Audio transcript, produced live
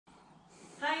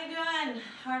How you doing,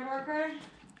 hard worker?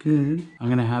 Good. I'm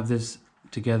gonna have this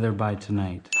together by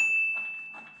tonight.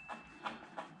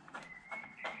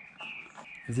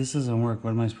 If this doesn't work, what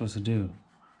am I supposed to do?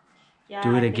 Yeah,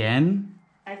 Do it again?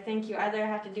 I think you either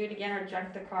have to do it again or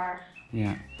junk the car.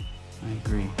 Yeah, I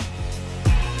agree.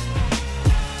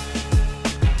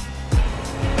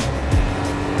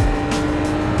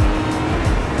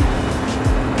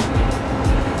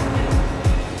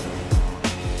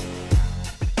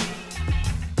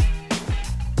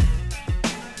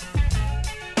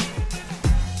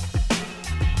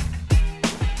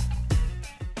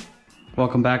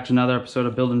 Welcome back to another episode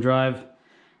of Build and Drive.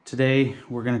 Today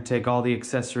we're going to take all the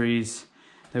accessories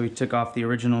that we took off the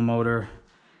original motor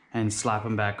and slap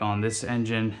them back on this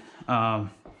engine.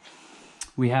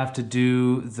 We have to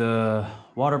do the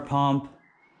water pump,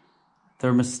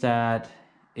 thermostat,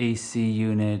 AC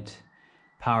unit,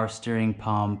 power steering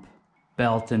pump,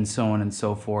 belt, and so on and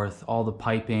so forth, all the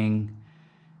piping,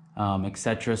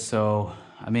 etc. So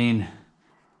I mean,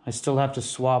 I still have to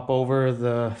swap over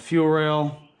the fuel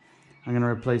rail. I'm gonna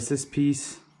replace this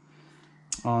piece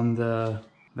on the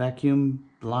vacuum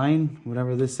line,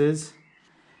 whatever this is.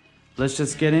 Let's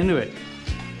just get into it.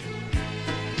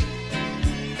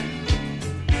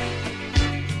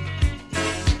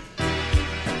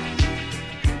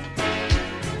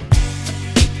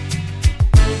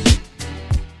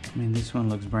 I mean, this one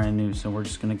looks brand new, so we're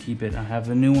just gonna keep it. I have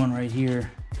the new one right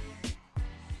here.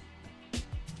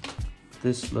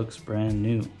 This looks brand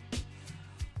new,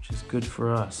 which is good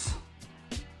for us.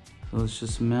 So let's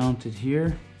just mount it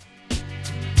here.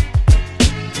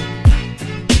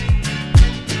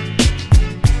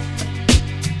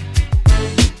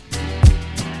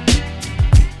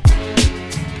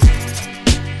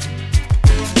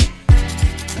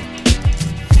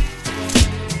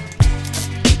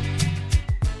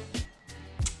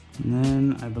 And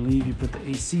then I believe you put the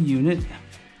AC unit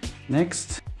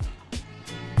next.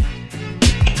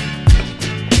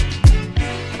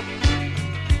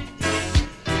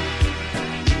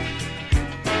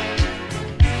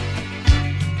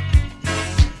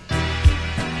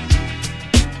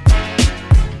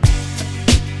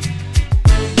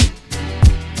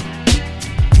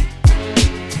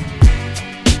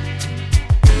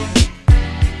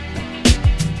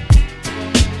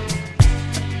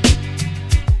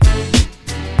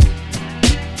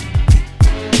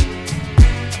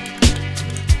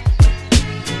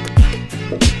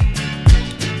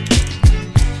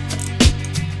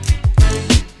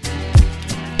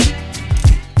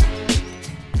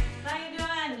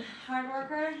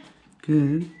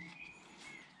 Good.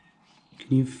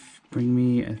 Can you bring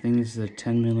me, I think this is a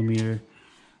 10 millimeter,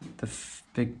 the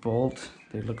big bolt.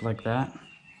 They look like that.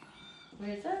 Where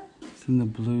is it? It's in the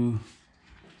blue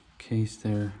case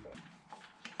there.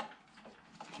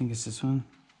 I think it's this one.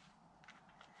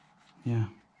 Yeah.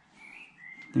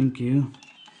 Thank you.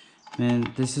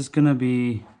 Man, this is gonna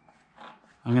be,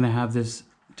 I'm gonna have this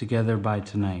together by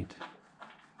tonight.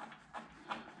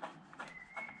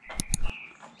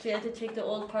 So you have to take the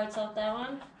old parts off that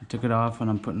one? I took it off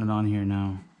and I'm putting it on here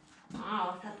now.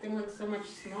 Wow, that thing looks so much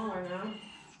smaller now.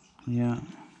 Yeah.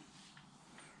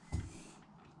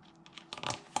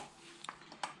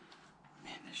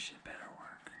 Man, this shit better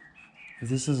work. If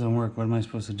this doesn't work, what am I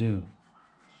supposed to do?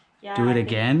 Yeah, Do it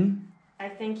again? I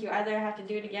think you either have to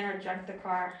do it again or junk the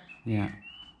car. Yeah,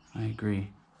 I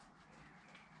agree.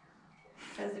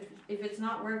 Because if it's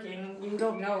not working, you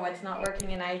don't know what's not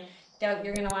working, and I doubt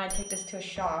you're going to want to take this to a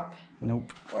shop.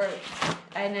 Nope.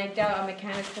 And I doubt a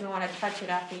mechanic's going to want to touch it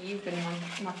after you've been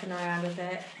mucking around with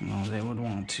it. No, they would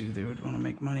want to. They would want to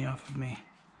make money off of me.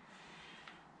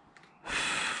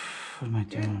 What am I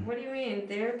doing? What do you mean?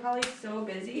 They're probably so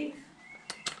busy.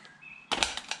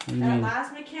 What do you That mean?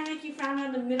 last mechanic you found out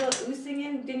in the middle of oosing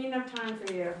in didn't even have time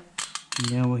for you.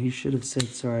 Yeah, well, he should have said,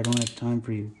 sorry, I don't have time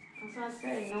for you. That's what I'm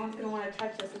saying. No one's going to want to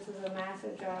touch this. This is a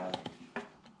massive job.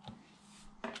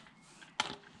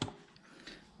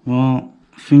 Well,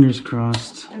 fingers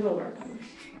crossed. It will work.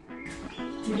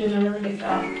 You're doing a really good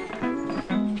job.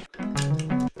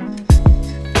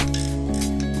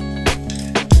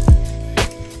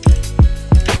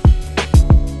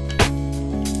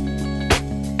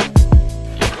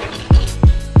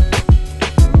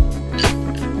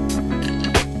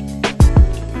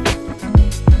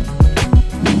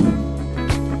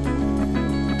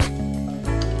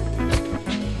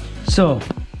 So,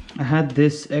 I had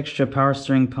this extra power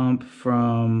steering pump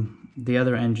from the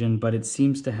other engine, but it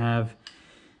seems to have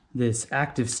this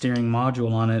active steering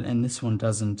module on it, and this one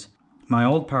doesn't. My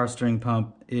old power steering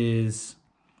pump is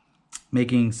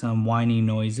making some whiny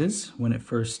noises when it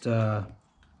first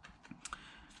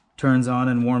turns on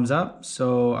and warms up.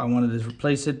 So I wanted to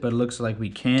replace it, but it looks like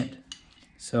we can't.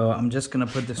 So I'm just gonna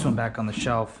put this one back on the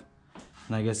shelf.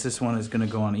 And I guess this one is gonna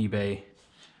go on eBay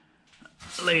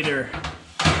later.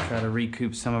 Try to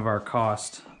recoup some of our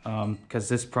cost, because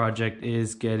this project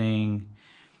is getting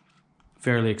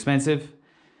fairly expensive.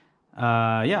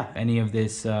 Yeah, any of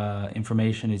this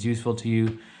information is useful to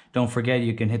you, don't forget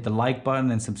you can hit the like button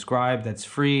and subscribe. That's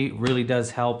free, really does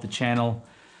help the channel.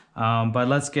 But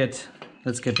let's get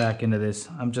back into this.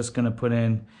 I'm just gonna put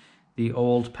in the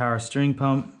old power steering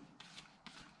pump.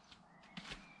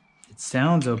 It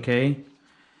sounds okay,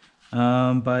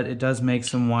 but it does make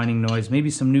some whining noise.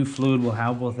 Maybe some new fluid will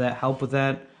help with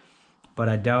that, but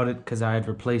I doubt it, because I had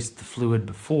replaced the fluid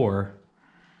before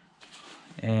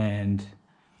and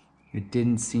it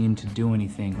didn't seem to do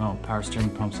anything. Oh, power steering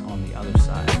pump's on the other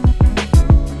side.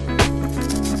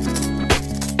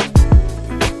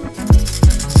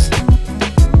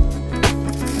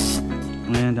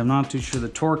 And I'm not too sure the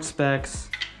torque specs,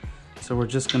 so we're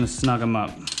just gonna snug them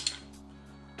up,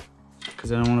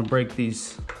 because I don't want to break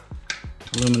these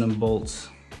aluminum bolts.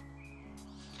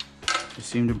 They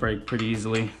seem to break pretty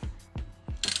easily.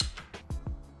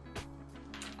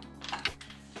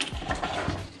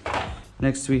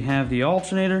 Next we have the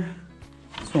alternator.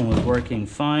 This one was working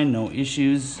fine, no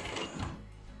issues.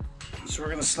 So we're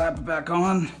gonna slap it back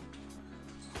on.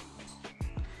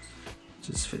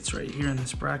 Just fits right here in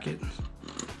this bracket.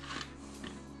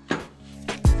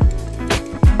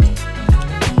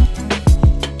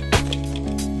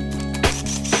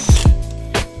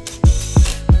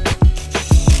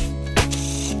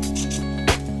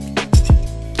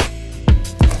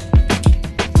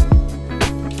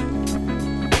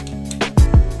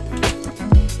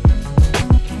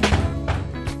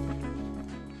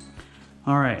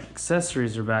 All right,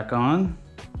 accessories are back on.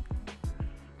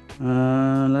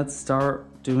 Let's start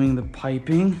doing the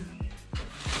piping.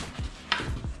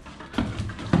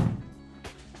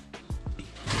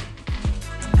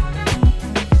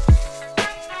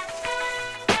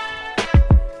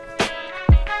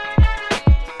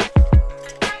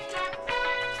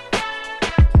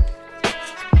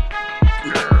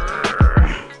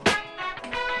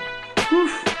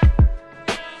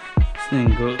 This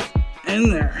thing goes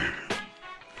in there.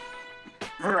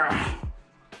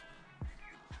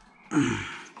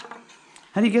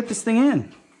 How do you get this thing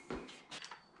in?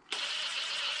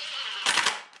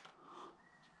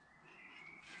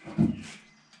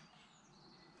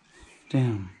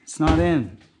 Damn, it's not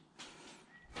in.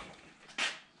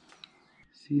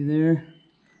 See there?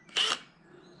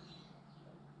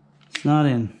 It's not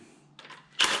in.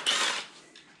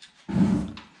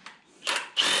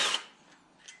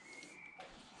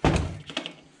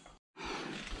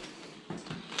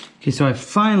 Okay, so I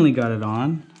finally got it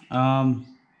on.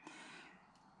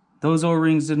 Those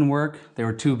O-rings didn't work. They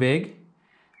were too big.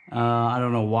 I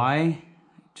don't know why. It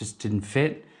just didn't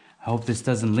fit. I hope this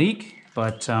doesn't leak,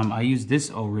 but I used this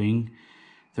O-ring,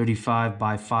 35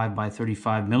 by 5 by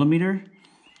 35 millimeter,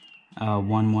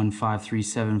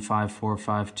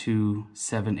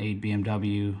 11537545278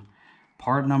 BMW.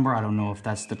 Part number, I don't know if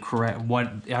that's the correct,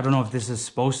 I don't know if this is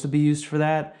supposed to be used for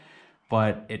that,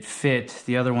 but it fit.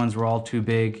 The other ones were all too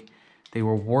big. They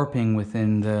were warping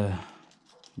within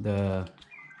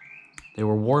they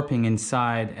were warping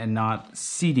inside and not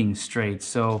seating straight.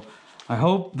 So I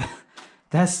hope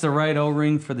that's the right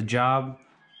O-ring for the job.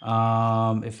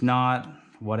 If not,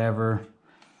 whatever.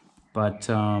 But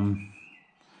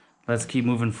let's keep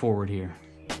moving forward here.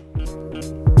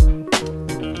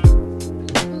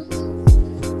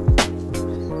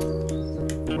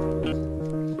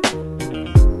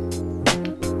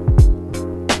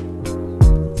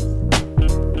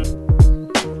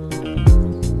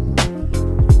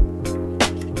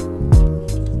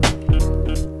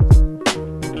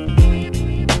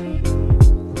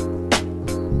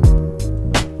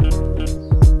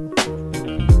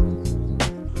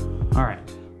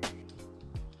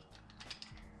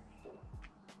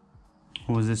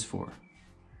 What was this for?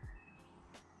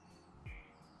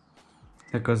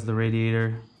 That goes the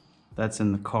radiator. That's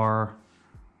in the car.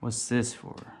 What's this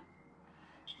for?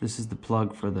 This is the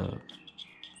plug for the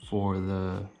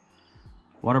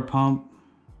water pump.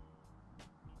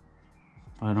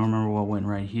 I don't remember what went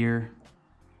right here.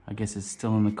 I guess it's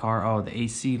still in the car. Oh, the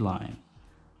AC line.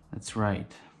 That's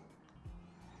right.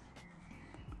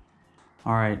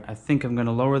 All right, I think I'm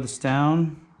gonna lower this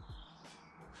down,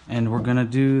 and we're gonna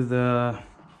do the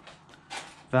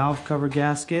valve cover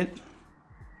gasket,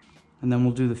 and then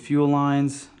we'll do the fuel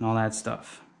lines and all that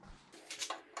stuff.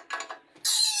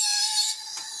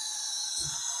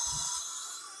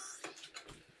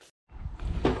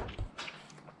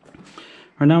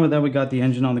 Right now that we got the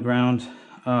engine on the ground,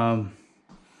 we're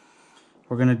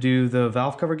gonna do the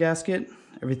valve cover gasket.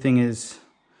 Everything is,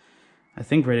 I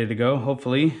think, ready to go,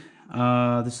 hopefully.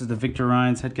 This is the Victor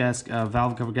Ryan's head gasket,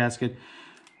 valve cover gasket.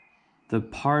 The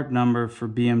part number for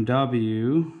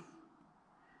BMW,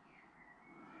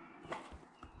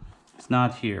 it's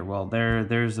not here. Well,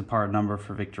 there's the part number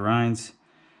for Victor Ryan's.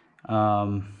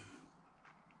 Yeah,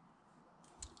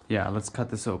 let's cut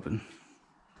this open.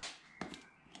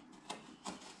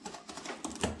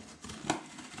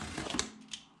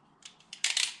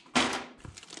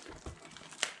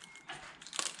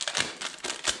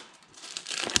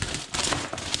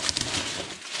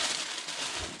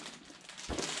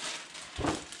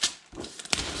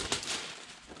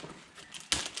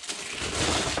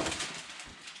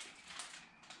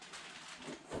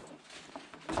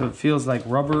 So it feels like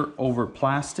rubber over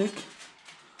plastic.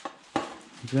 I'm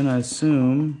gonna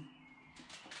assume,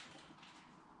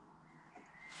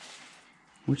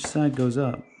 which side goes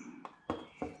up?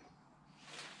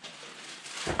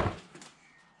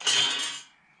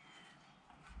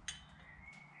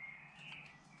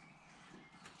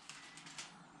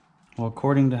 Well,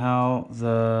 according to how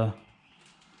the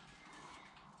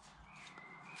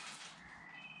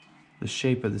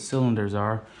shape of the cylinders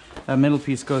are, that middle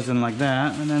piece goes in like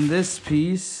that, and then this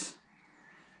piece,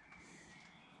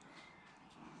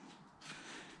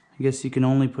 I guess you can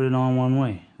only put it on one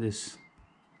way. There's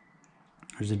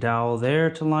a dowel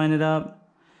there to line it up,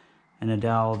 and a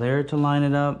dowel there to line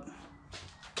it up.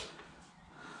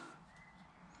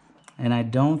 And I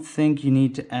don't think you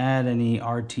need to add any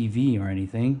RTV or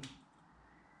anything.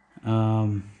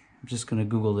 I'm just gonna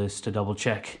Google this to double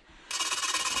check.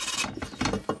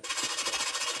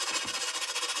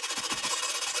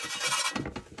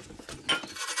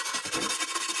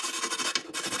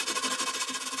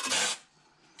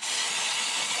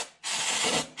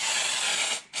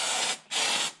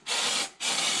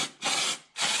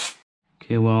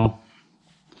 Okay, well,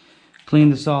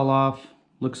 cleaned this all off,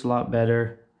 looks a lot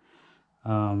better.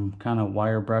 Kind of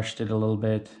wire brushed it a little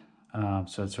bit,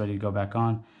 so it's ready to go back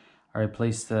on. I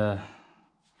replaced the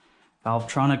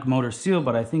Valvetronic motor seal,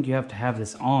 but I think you have to have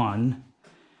this on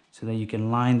so that you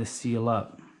can line the seal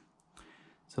up.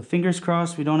 So fingers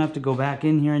crossed we don't have to go back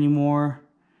in here anymore.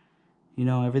 You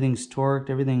know, everything's torqued,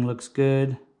 everything looks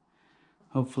good.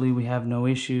 Hopefully we have no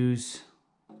issues.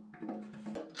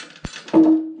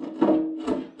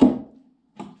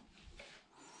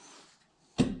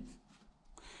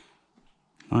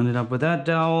 Line it up with that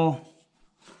dowel.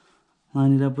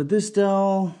 Line it up with this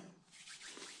dowel.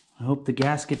 I hope the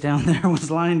gasket down there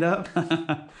was lined up.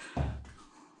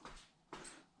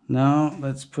 Now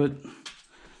let's put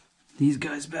these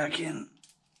guys back in.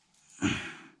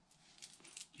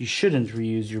 You shouldn't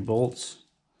reuse your bolts,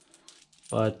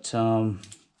 but I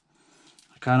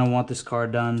kind of want this car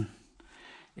done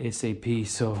ASAP,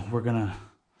 so we're gonna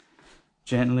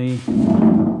gently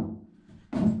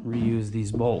reuse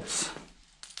these bolts.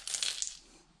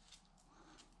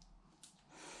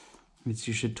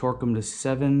 You should torque them to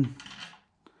 7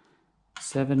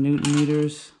 Newton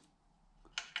meters,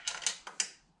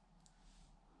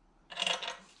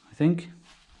 I think,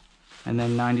 and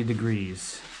then 90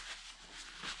 degrees.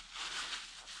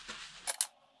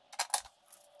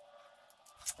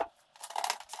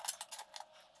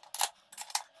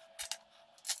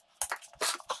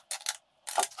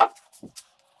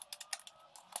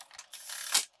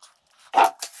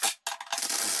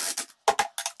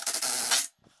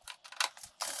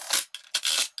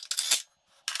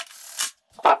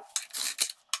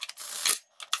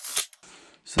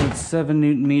 So it's 7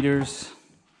 Newton meters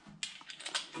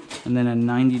and then a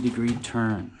 90-degree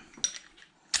turn.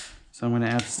 So I'm going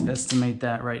to estimate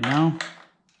that right now.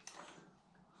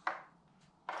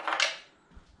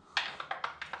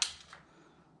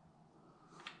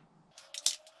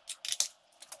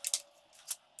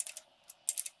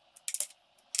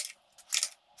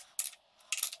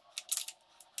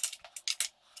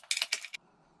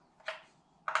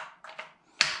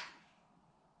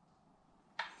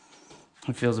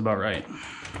 It feels about right.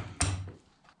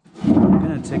 I'm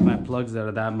gonna take my plugs out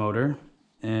of that motor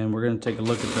and we're gonna take a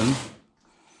look at them.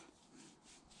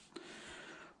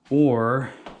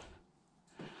 Or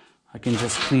I can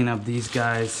just clean up these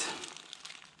guys.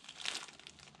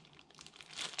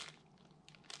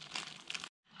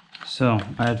 So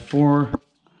I had 4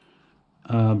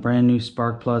 brand new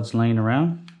spark plugs laying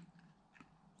around.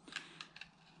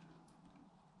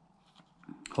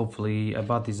 Hopefully, I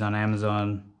bought these on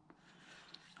Amazon.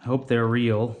 I hope they're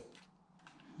real.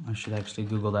 I should actually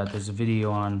Google that. There's a video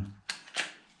on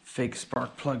fake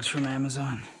spark plugs from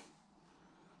Amazon.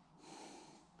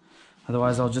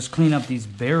 Otherwise, I'll just clean up these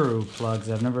Beru plugs.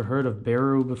 I've never heard of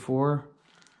Beru before.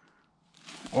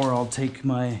 Or I'll take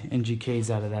my NGKs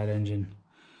out of that engine.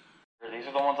 These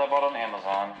are the ones I bought on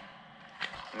Amazon.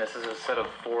 And this is a set of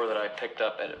 4 that I picked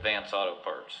up at Advance Auto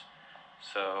Parts.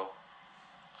 So,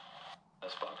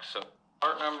 this box. So,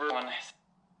 part number 1,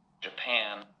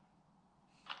 Japan.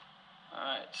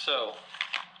 Alright, so,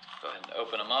 go ahead and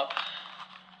open them up.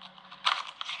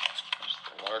 There's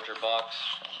the larger box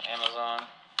from Amazon.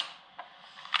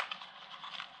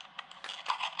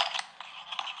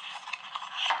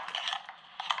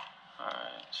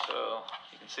 Alright, so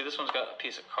you can see this one's got a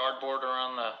piece of cardboard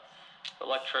around the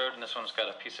electrode, and this one's got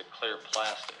a piece of clear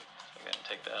plastic. So we're going to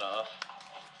take that off.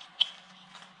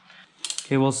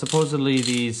 Okay, well, supposedly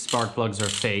these spark plugs are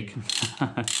fake,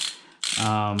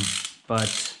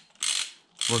 but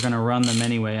we're going to run them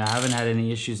anyway. I haven't had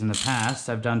any issues in the past.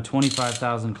 I've done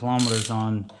 25,000 kilometers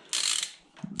on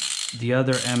the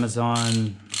other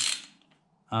Amazon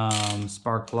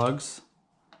spark plugs.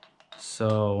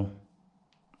 So,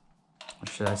 or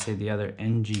should I say the other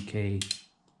NGK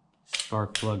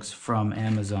spark plugs from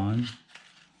Amazon.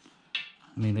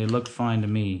 I mean, they look fine to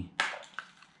me.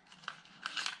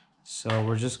 So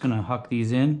we're just gonna huck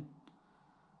these in.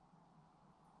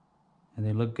 And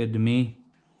they look good to me.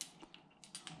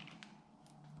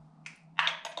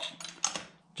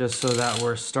 Just so that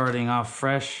we're starting off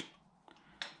fresh.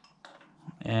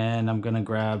 And I'm gonna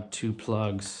grab 2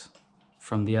 plugs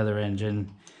from the other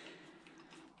engine.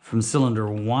 From cylinder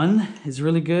 1 is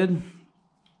really good.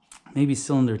 Maybe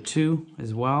cylinder 2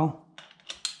 as well.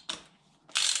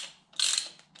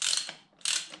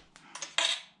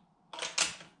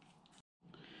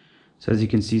 So as you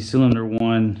can see, cylinder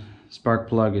 1 spark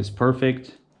plug is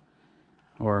perfect,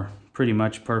 or pretty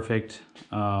much perfect.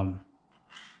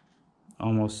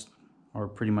 Almost, or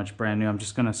pretty much brand new. I'm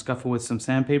just gonna scuffle with some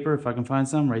sandpaper if I can find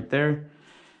some right there.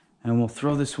 And we'll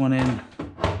throw this one in.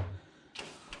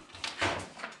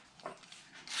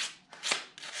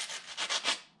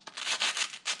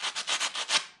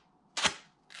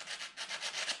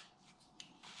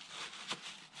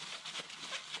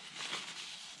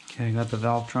 Okay, I got the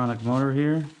Valvetronic motor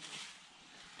here.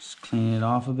 Just clean it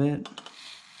off a bit.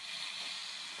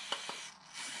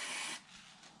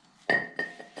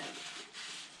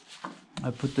 I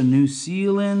put the new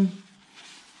seal in.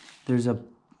 There's a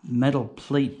metal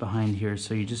plate behind here,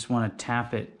 so you just want to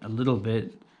tap it a little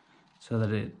bit so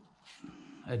that it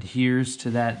adheres to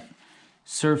that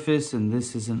surface and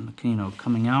this isn't, you know,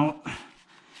 coming out.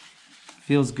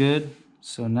 Feels good.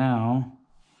 So now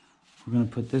we're going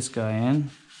to put this guy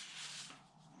in.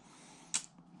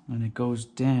 And it goes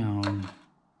down.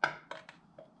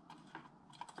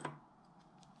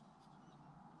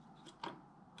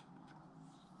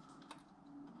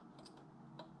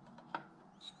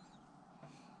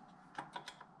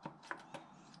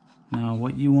 Now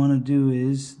what you want to do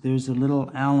is, there's a little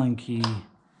Allen key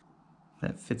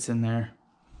that fits in there.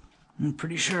 I'm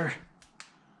pretty sure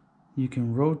you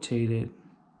can rotate it.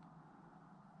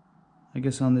 I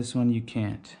guess on this one you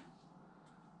can't.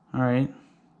 All right.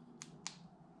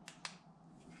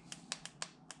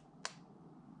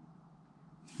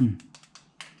 So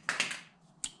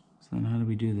then how do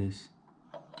we do this?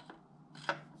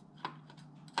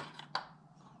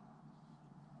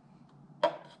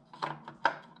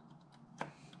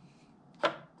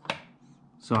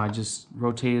 So I just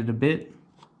rotated a bit.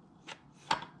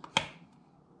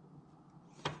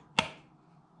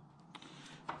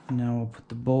 Now we'll put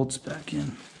the bolts back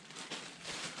in.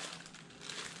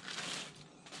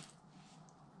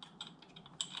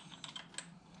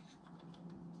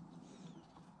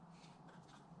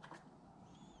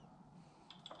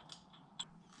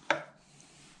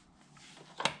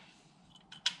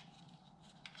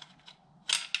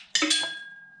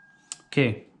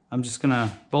 Okay, I'm just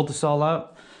gonna bolt this all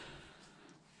up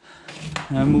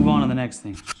and move on to the next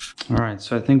thing. All right,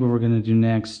 so I think what we're gonna do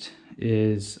next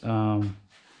is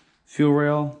fuel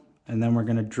rail, and then we're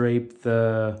gonna drape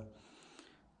the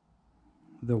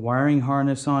wiring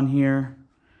harness on here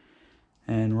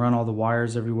and run all the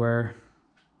wires everywhere.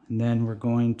 And then we're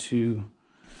going to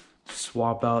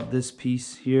swap out this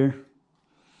piece here.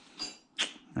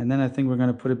 And then I think we're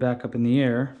gonna put it back up in the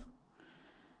air.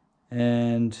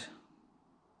 And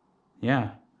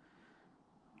yeah,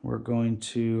 we're going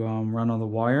to run all the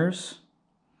wires,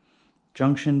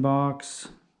 junction box.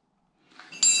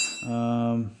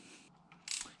 Okay,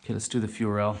 let's do the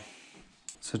fuel rail.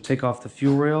 So take off the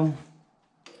fuel rail.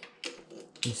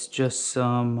 It's just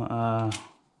some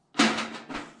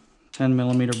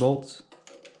 10mm bolts.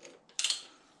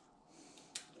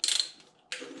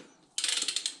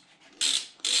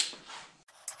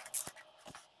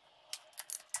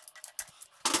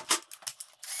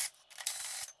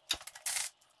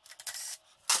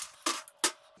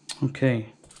 Okay,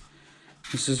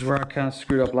 this is where I kind of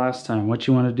screwed up last time. What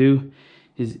you want to do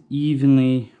is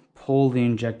evenly pull the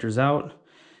injectors out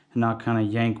and not kind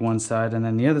of yank one side and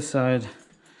then the other side,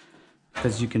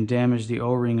 because you can damage the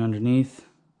O-ring underneath.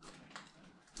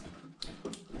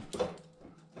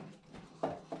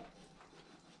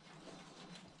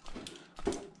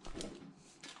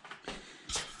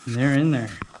 And they're in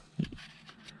there.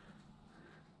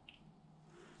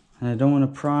 And I don't want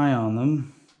to pry on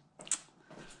them.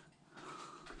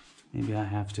 Maybe I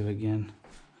have to again.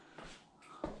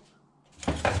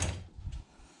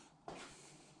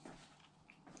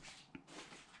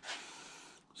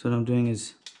 So what I'm doing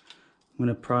is I'm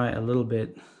going to pry a little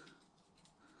bit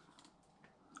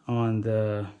on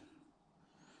the,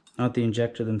 not the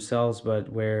injector themselves, but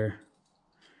where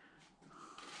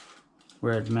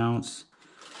it mounts.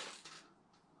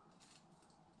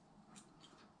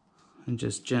 And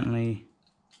just gently,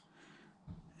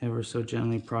 ever so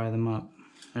gently pry them up.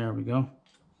 There we go.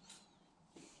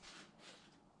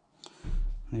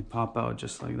 They pop out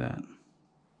just like that.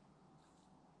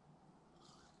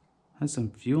 Has some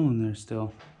fuel in there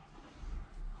still.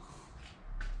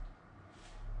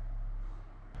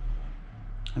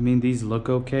 I mean, these look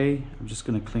okay. I'm just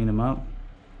gonna clean them up.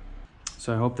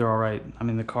 So I hope they're all right. I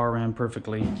mean, the car ran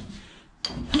perfectly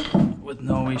with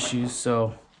no issues,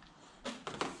 so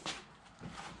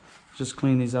just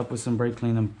clean these up with some brake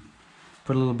clean and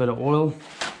put a little bit of oil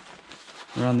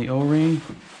around the O-ring.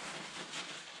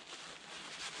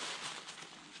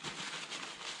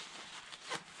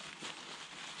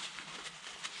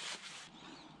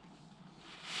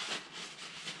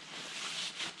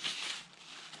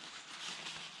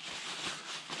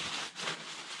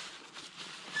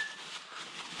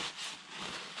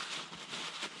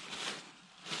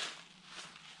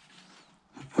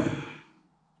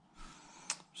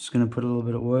 Just gonna put a little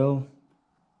bit of oil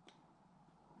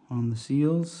on the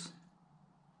seals.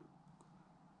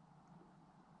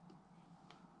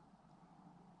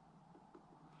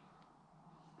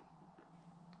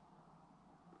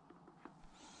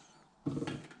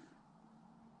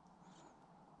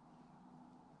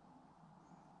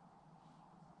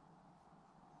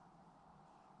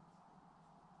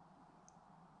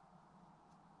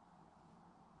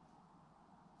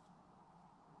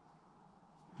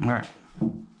 All right.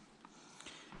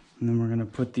 And then we're going to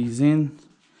put these in,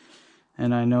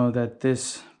 and I know that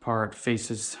this part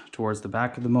faces towards the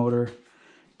back of the motor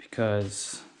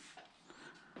because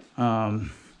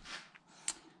the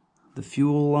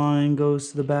fuel line goes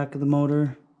to the back of the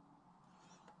motor.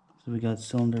 So we got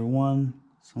cylinder 1,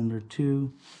 cylinder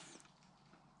 2.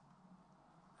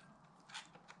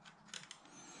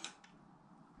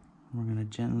 We're going to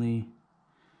gently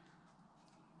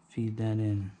feed that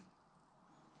in.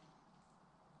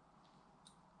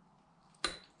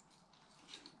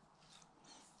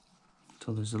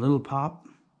 So there's a little pop.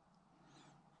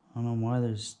 I don't know why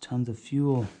there's tons of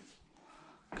fuel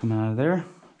coming out of there.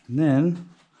 And then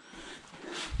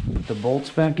put the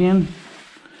bolts back in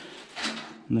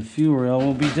and the fuel rail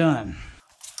will be done.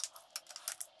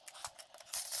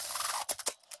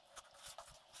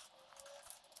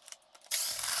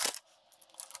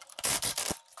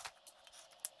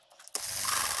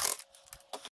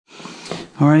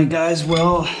 All right, guys,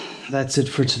 well, that's it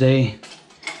for today.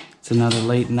 It's another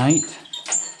late night.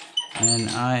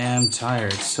 And I am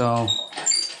tired, so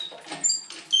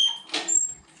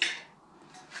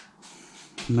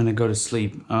I'm gonna go to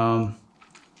sleep.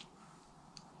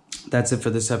 That's it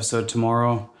for this episode.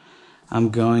 Tomorrow,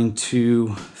 I'm going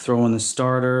to throw in the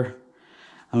starter.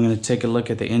 I'm gonna take a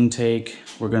look at the intake.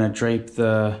 We're gonna drape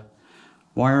the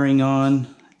wiring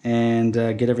on and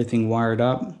get everything wired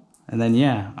up. And then,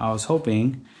 yeah, I was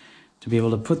hoping to be able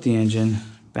to put the engine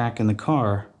back in the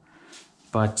car,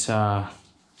 but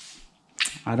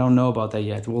I don't know about that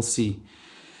yet. We'll see.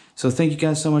 So thank you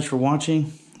guys so much for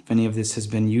watching. If any of this has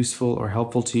been useful or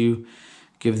helpful to you,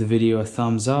 give the video a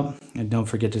thumbs up and don't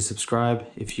forget to subscribe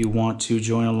if you want to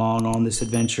join along on this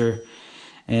adventure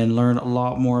and learn a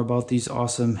lot more about these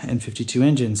awesome N52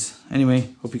 engines. Anyway,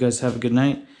 hope you guys have a good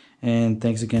night and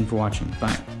thanks again for watching.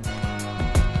 Bye.